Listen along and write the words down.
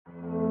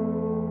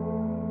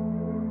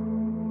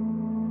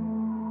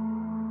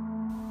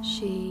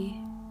She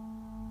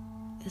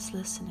is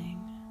listening.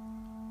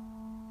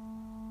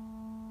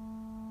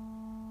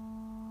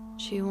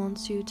 She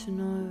wants you to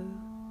know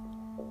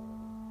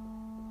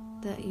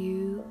that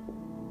you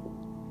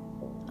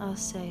are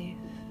safe,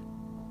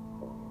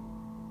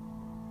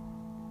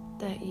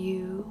 that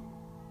you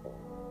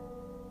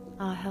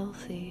are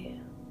healthy,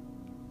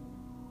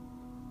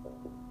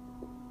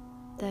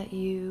 that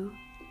you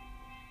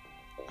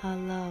are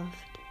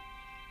loved,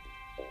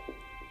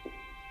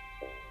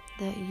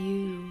 that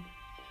you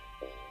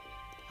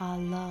are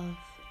love.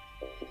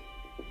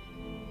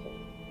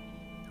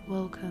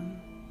 Welcome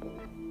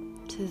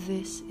to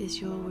This Is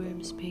Your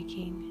Womb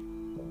Speaking.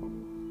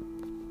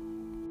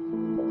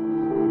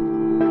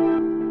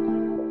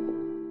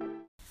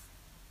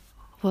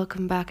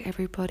 Welcome back,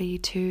 everybody,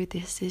 to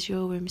This Is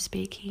Your Womb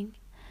Speaking.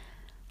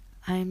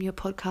 I am your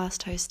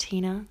podcast host,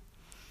 Tina,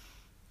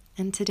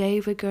 and today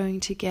we're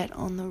going to get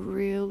on the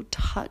real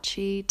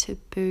touchy,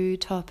 taboo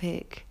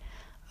topic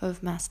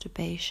of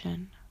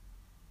masturbation.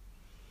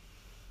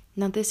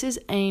 Now, this is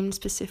aimed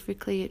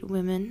specifically at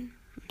women.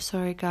 I'm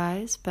sorry,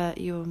 guys, but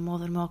you're more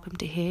than welcome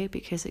to hear,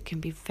 because it can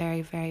be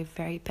very, very,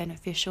 very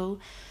beneficial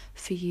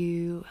for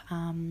you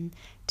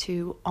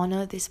to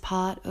honor this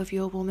part of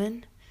your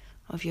woman,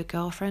 of your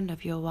girlfriend,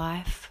 of your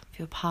wife, of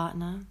your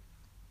partner.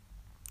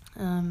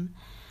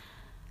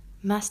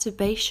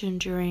 Masturbation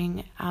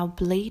during our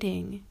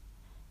bleeding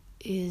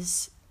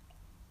is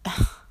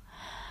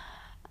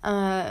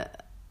an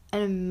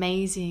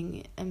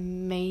amazing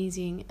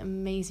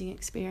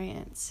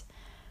experience.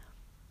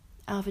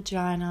 Our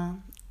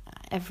vagina,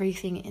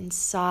 everything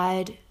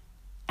inside,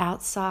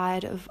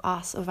 outside of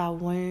us, of our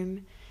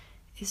womb,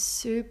 is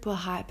super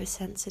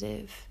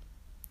hypersensitive.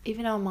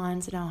 Even our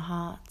minds and our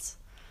hearts,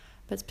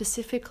 but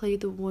specifically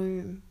the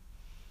womb,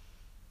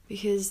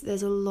 because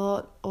there's a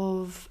lot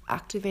of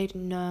activated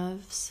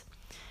nerves.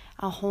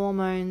 Our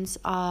hormones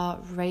are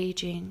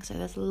raging, so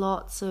there's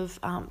lots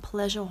of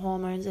pleasure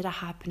hormones that are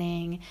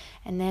happening,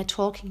 and they're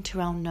talking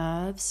to our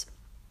nerves.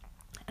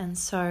 And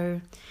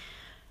so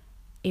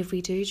if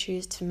we do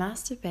choose to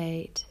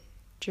masturbate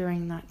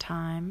during that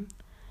time,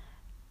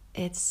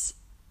 it's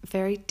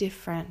very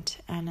different,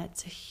 and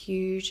it's a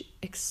huge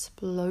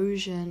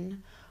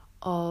explosion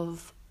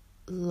of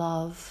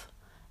love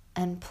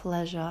and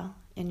pleasure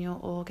in your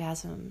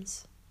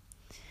orgasms.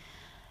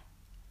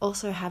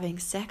 Also, having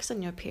sex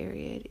on your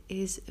period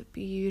is a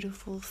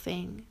beautiful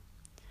thing.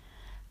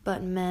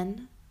 But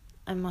men,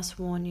 I must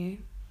warn you,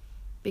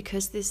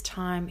 because this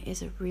time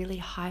is a really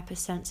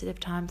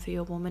hypersensitive time for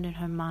your woman in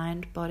her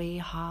mind, body,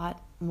 heart,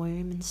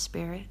 womb, and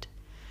spirit,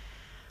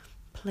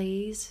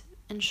 please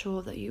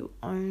ensure that you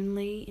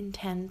only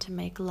intend to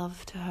make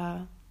love to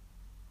her.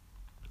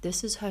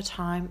 This is her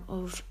time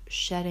of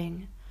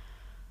shedding,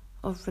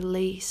 of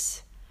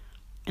release,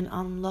 and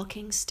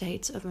unlocking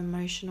states of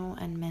emotional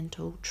and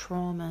mental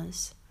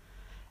traumas,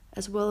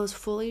 as well as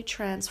fully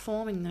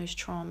transforming those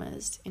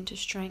traumas into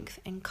strength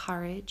and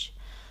courage,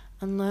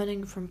 and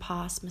learning from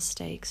past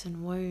mistakes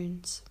and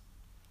wounds.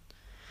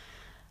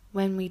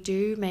 When we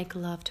do make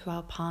love to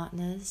our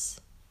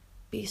partners,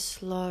 be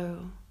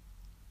slow,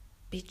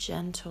 be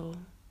gentle,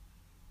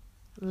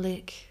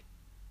 lick,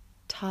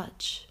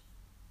 touch,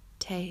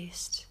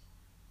 taste,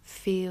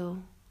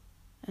 feel,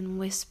 and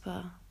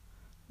whisper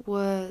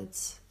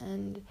words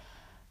and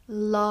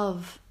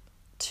love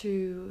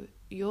to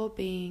your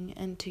being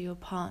and to your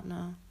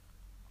partner.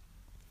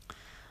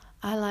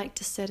 I like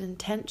to set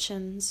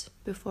intentions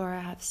before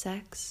I have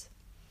sex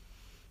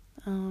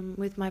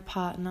with my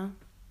partner.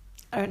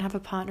 I don't have a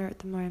partner at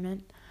the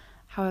moment.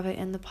 However,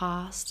 in the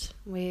past,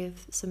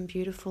 with some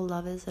beautiful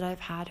lovers that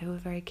I've had who are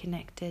very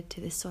connected to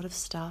this sort of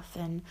stuff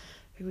and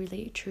who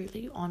really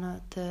truly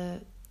honor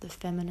the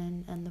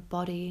feminine and the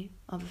body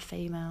of a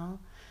female,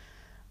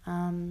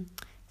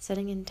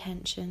 setting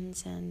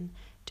intentions and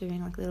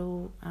doing like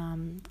little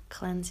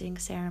cleansing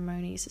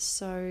ceremonies is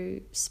so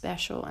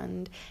special,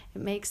 and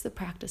it makes the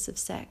practice of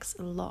sex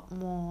a lot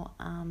more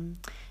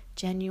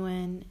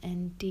genuine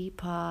and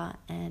deeper,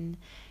 and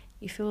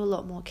you feel a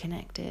lot more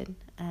connected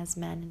as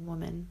man and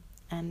woman,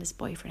 and as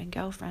boyfriend and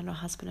girlfriend, or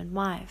husband and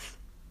wife.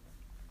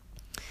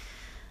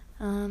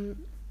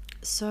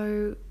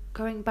 So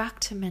going back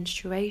to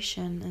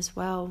menstruation as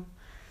well,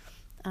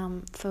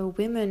 for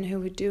women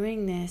who are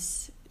doing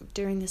this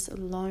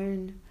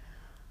alone,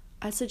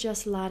 I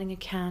suggest lighting a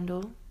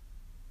candle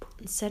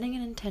and setting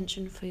an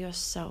intention for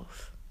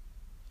yourself.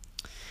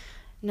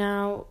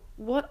 Now,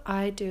 what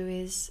I do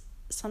is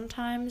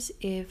sometimes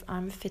if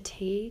I'm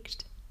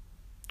fatigued,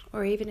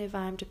 or even if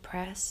I'm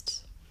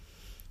depressed,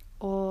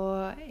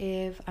 or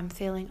if I'm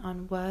feeling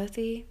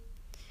unworthy,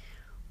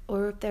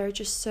 or if there are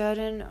just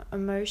certain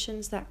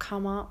emotions that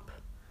come up,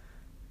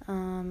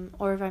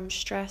 or if I'm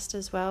stressed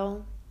as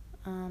well,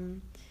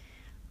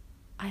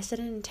 I set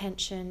an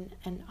intention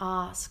and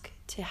ask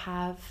to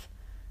have,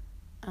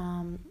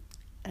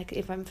 like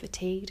if I'm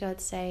fatigued,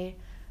 I'd say,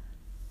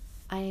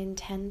 I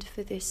intend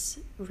for this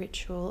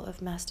ritual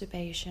of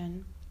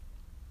masturbation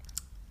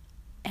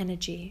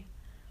energy.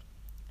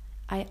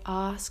 I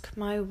ask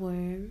my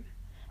womb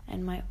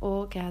and my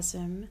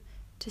orgasm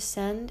to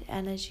send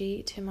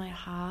energy to my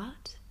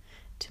heart,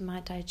 to my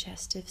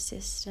digestive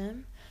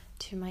system,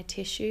 to my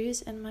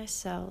tissues and my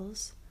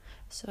cells,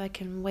 so I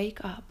can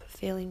wake up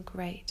feeling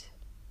great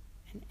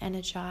and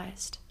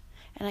energized,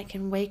 and I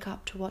can wake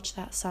up to watch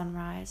that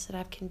sunrise that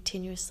I've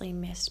continuously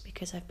missed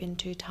because I've been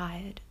too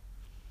tired.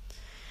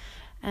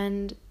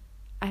 And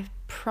I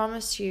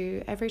promise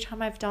you, every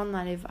time I've done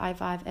that, if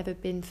I've ever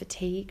been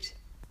fatigued,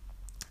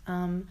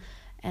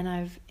 and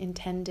I've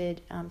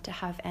intended to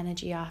have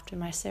energy after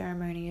my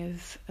ceremony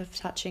of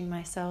touching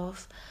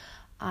myself,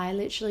 I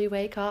literally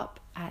wake up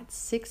at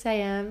 6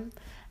 a.m.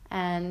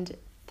 and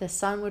the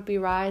sun would be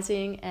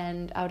rising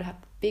and I would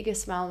have the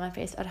biggest smile on my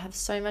face. I'd have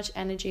so much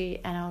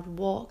energy, and I would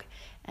walk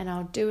and I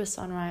would do a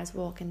sunrise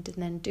walk and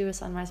then do a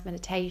sunrise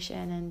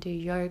meditation and do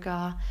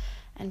yoga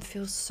and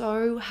feel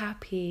so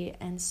happy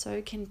and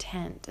so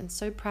content and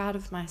so proud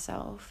of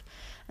myself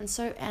and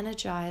so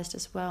energized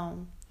as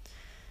well.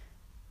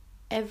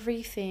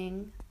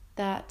 Everything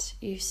that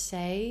you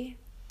say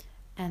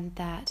and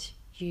that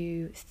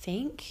you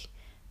think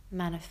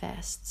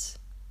manifests.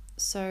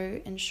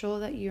 So ensure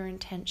that your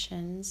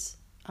intentions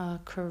are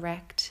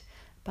correct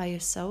by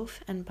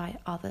yourself and by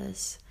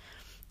others.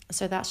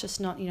 So that's just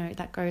not,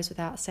 that goes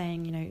without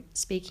saying,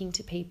 speaking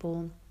to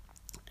people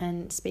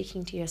and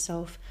speaking to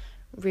yourself,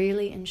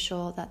 really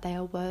ensure that they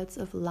are words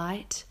of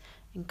light,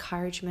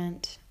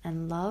 encouragement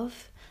and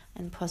love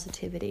and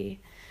positivity.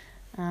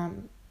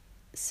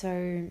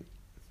 So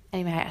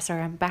anyway,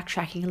 sorry, I'm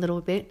backtracking a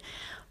little bit,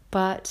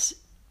 but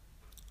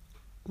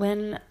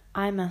when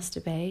I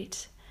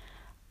masturbate,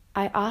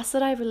 I ask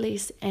that I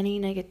release any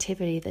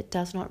negativity that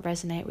does not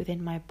resonate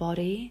within my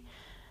body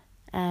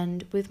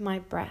and with my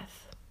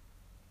breath.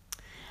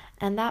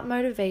 And that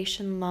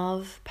motivation,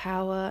 love,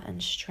 power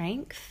and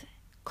strength,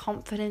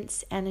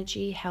 confidence,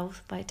 energy,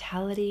 health,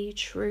 vitality,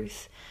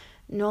 truth,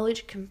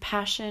 knowledge,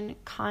 compassion,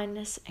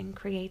 kindness and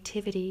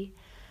creativity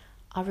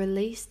are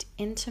released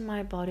into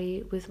my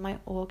body with my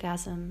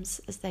orgasms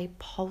as they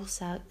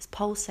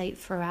pulsate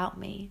throughout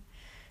me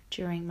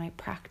during my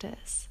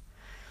practice.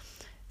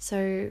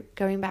 So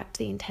going back to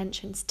the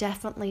intentions,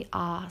 definitely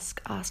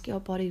ask your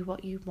body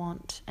what you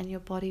want, and your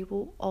body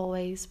will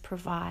always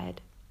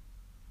provide.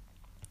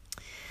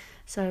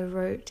 So I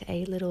wrote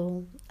a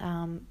little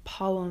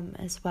poem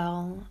as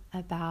well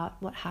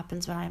about what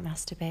happens when I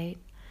masturbate.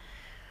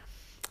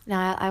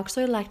 Now, I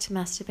also like to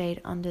masturbate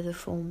under the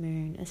full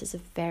moon. This is a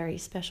very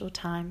special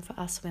time for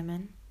us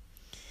women.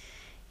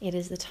 It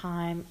is the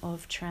time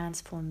of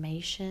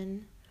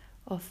transformation,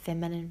 of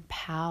feminine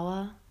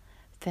power,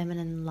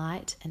 feminine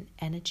light and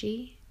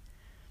energy.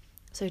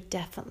 So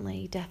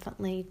definitely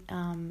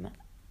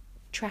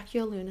track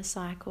your lunar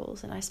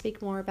cycles. And I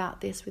speak more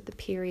about this with the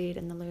period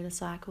and the lunar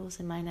cycles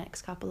in my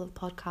next couple of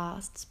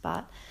podcasts.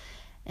 But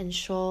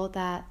ensure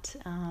that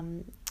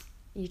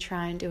you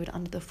try and do it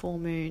under the full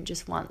moon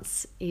just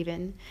once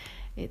even.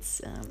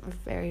 It's a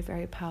very,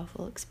 very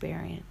powerful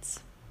experience.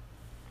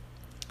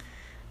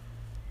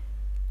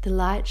 The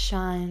light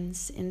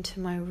shines into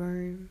my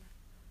room,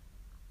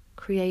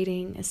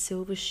 creating a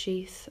silver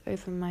sheath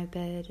over my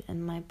bed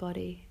and my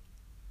body.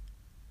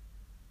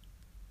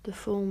 The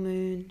full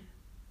moon,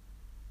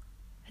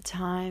 a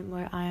time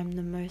where I am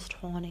the most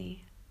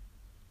horny.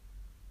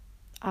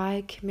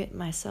 I commit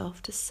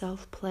myself to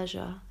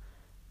self-pleasure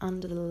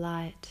under the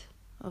light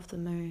of the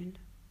moon.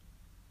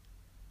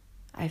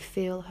 I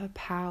feel her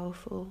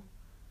powerful,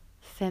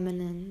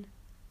 feminine,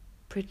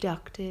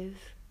 productive,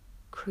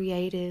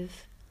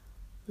 creative,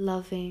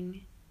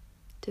 loving,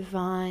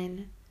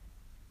 divine,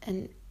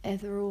 and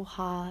ethereal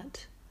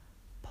heart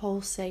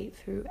pulsate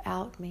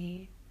throughout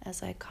me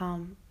as I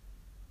come.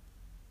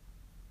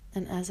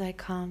 And as I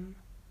come,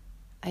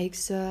 I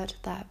exert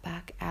that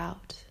back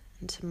out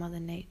into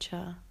Mother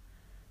Nature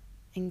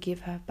and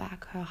give her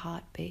back her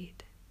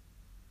heartbeat.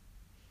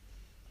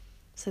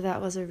 So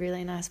that was a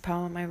really nice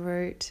poem I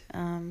wrote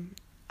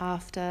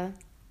after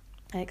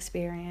I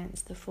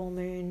experienced the full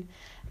moon,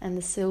 and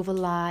the silver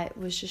light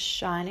was just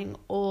shining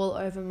all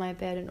over my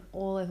bed and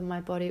all over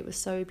my body. It was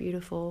so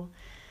beautiful.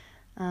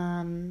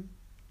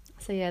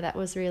 So yeah, that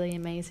was really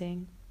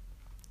amazing.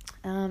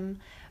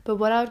 But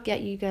what I would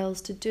get you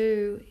girls to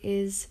do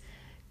is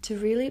to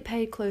really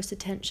pay close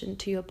attention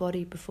to your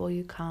body before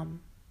you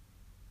come.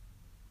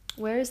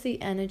 Where is the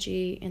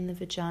energy in the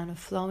vagina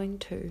flowing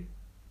to?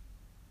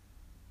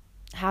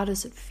 How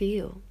does it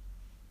feel?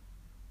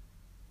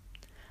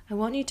 I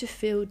want you to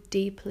feel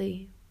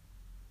deeply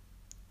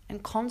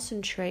and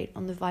concentrate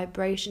on the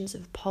vibrations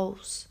of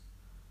pulse.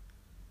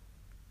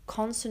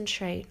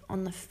 Concentrate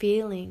on the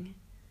feeling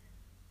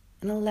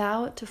and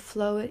allow it to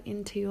flow it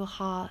into your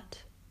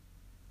heart.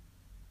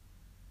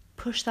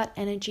 Push that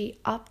energy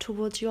up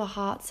towards your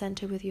heart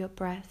center with your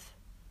breath,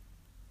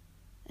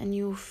 and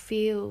you'll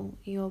feel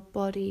your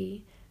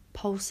body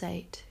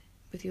pulsate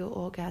with your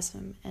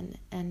orgasm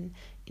and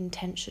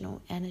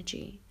intentional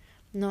energy,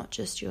 not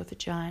just your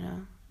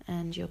vagina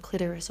and your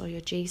clitoris or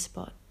your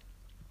G-spot.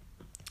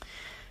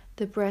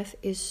 The breath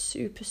is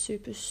super,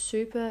 super,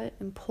 super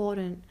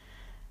important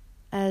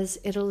as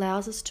it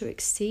allows us to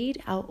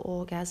exceed our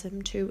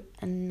orgasm to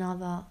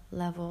another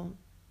level.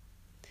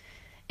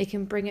 It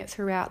can bring it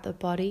throughout the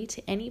body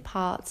to any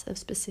parts of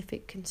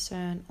specific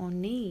concern or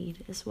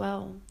need as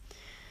well.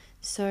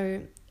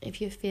 So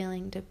if you're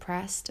feeling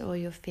depressed or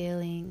you're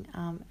feeling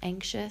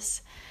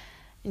anxious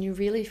and you're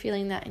really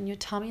feeling that in your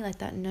tummy, like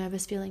that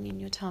nervous feeling in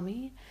your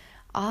tummy,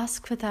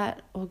 ask for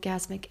that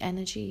orgasmic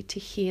energy to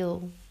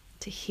heal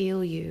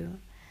you.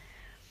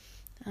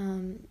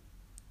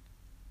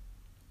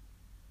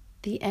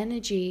 The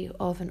energy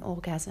of an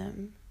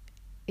orgasm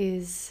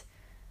is,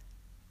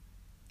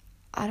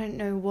 I don't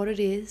know what it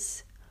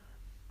is,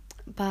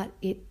 but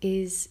it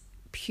is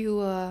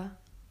pure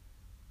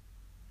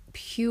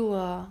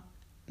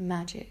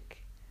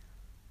magic.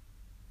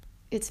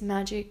 It's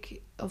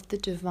magic of the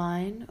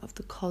divine, of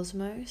the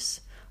cosmos,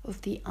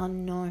 of the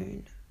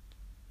unknown.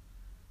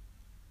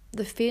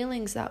 The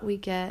feelings that we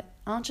get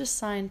aren't just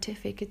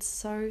scientific, it's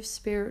so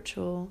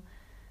spiritual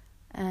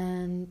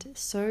and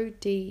so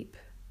deep.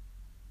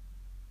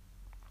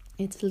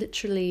 It's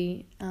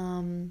literally,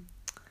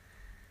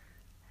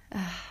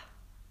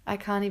 I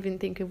can't even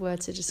think of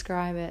words to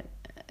describe it.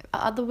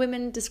 Other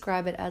women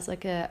describe it as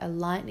like a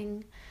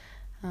lightning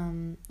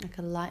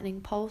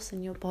pulse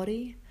in your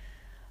body.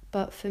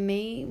 But for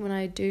me, when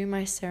I do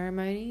my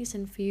ceremonies,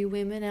 and for you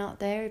women out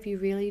there, if you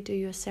really do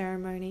your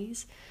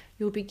ceremonies,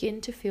 you'll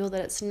begin to feel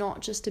that it's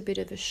not just a bit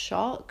of a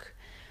shock.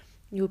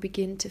 You'll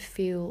begin to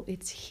feel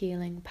its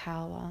healing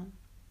power.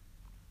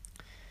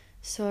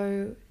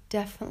 So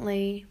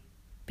definitely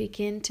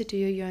begin to do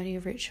your yoni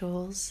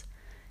rituals,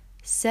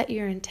 set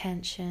your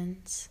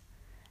intentions,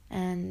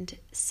 and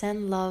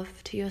send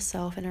love to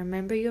yourself, and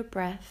remember your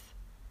breath,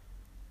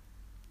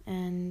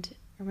 and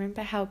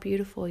remember how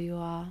beautiful you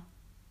are.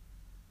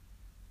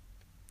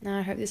 Now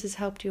I hope this has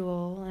helped you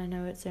all. I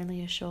know it's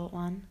only a short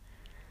one,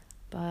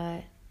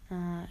 but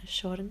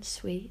short and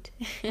sweet.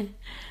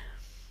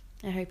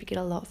 I hope you get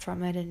a lot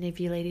from it, and if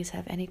you ladies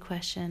have any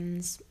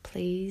questions,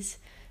 please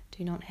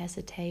do not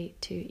hesitate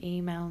to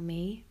email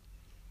me.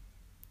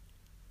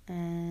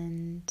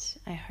 And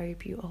I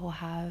hope you all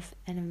have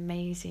an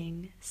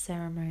amazing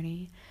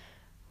ceremony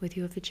with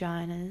your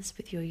vaginas,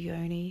 with your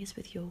yonis,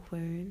 with your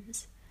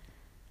wombs,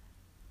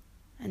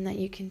 and that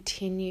you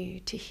continue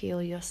to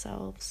heal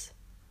yourselves,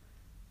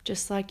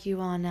 just like you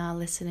are now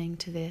listening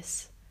to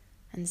this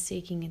and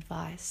seeking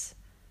advice.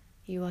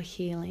 You are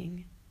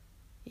healing.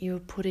 You are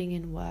putting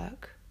in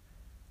work.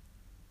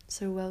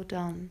 So well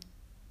done.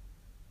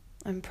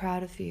 I'm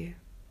proud of you,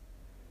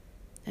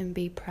 and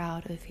be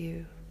proud of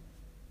you.